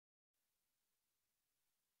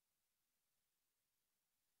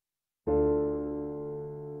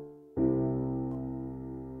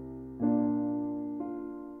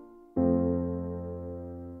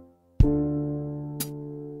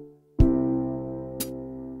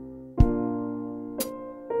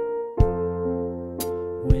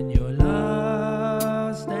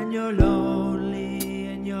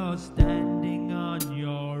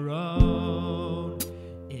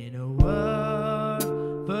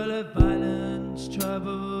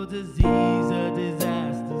disease, a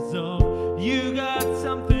disaster zone. You got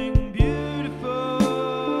something beautiful,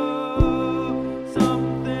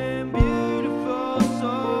 something beautiful,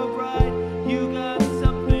 so bright. You got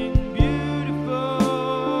something beautiful,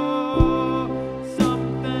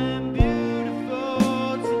 something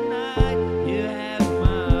beautiful tonight. You have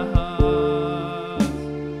my heart,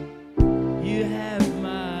 you have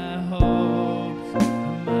my hopes,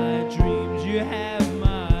 my dreams. You have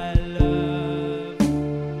my love,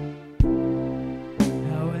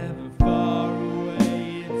 however far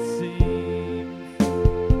away it seems.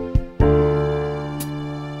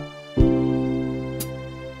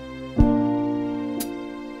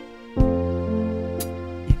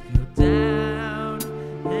 If you're down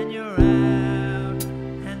and you're out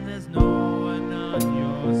and there's no one on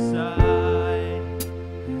your side,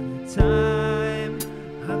 at the time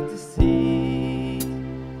of deceit,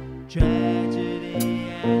 tragedy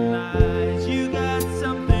and lies, you got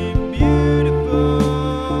something beautiful,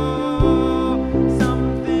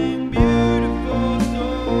 something beautiful, so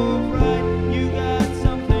bright. You got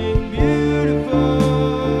something beautiful,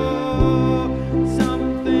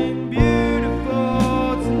 something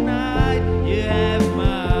beautiful tonight. You have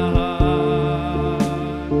my heart,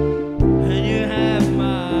 and you have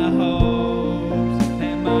my hopes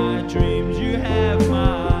and my dreams. You have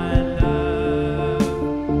my love,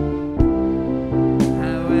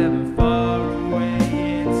 however far away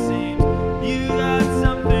it seems. You got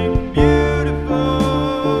something beautiful,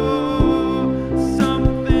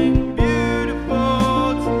 something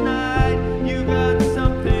beautiful tonight. You got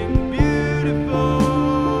something beautiful,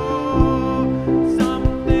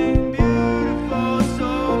 something beautiful,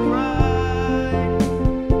 so bright.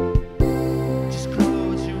 Just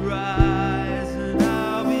close your eyes and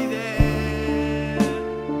I'll be there,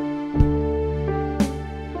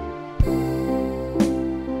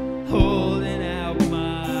 holding out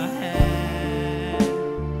my hand.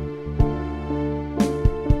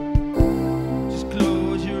 Just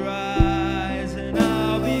close your eyes and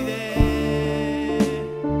I'll be there,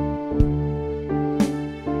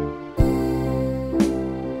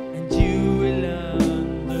 and you will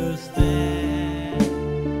understand.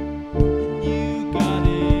 You got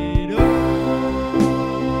it all,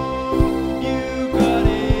 you got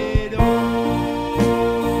it all.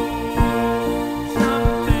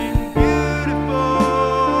 Something beautiful,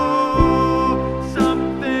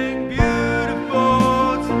 something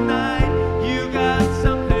beautiful tonight. You got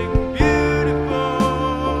something beautiful,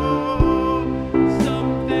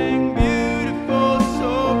 something beautiful,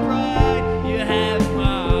 so bright. You have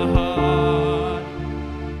my heart,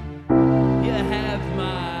 you have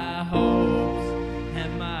my hopes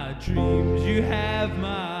and my dreams. You have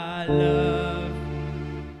my love,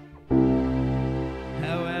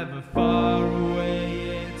 however far away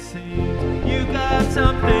it seems. You got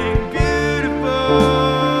something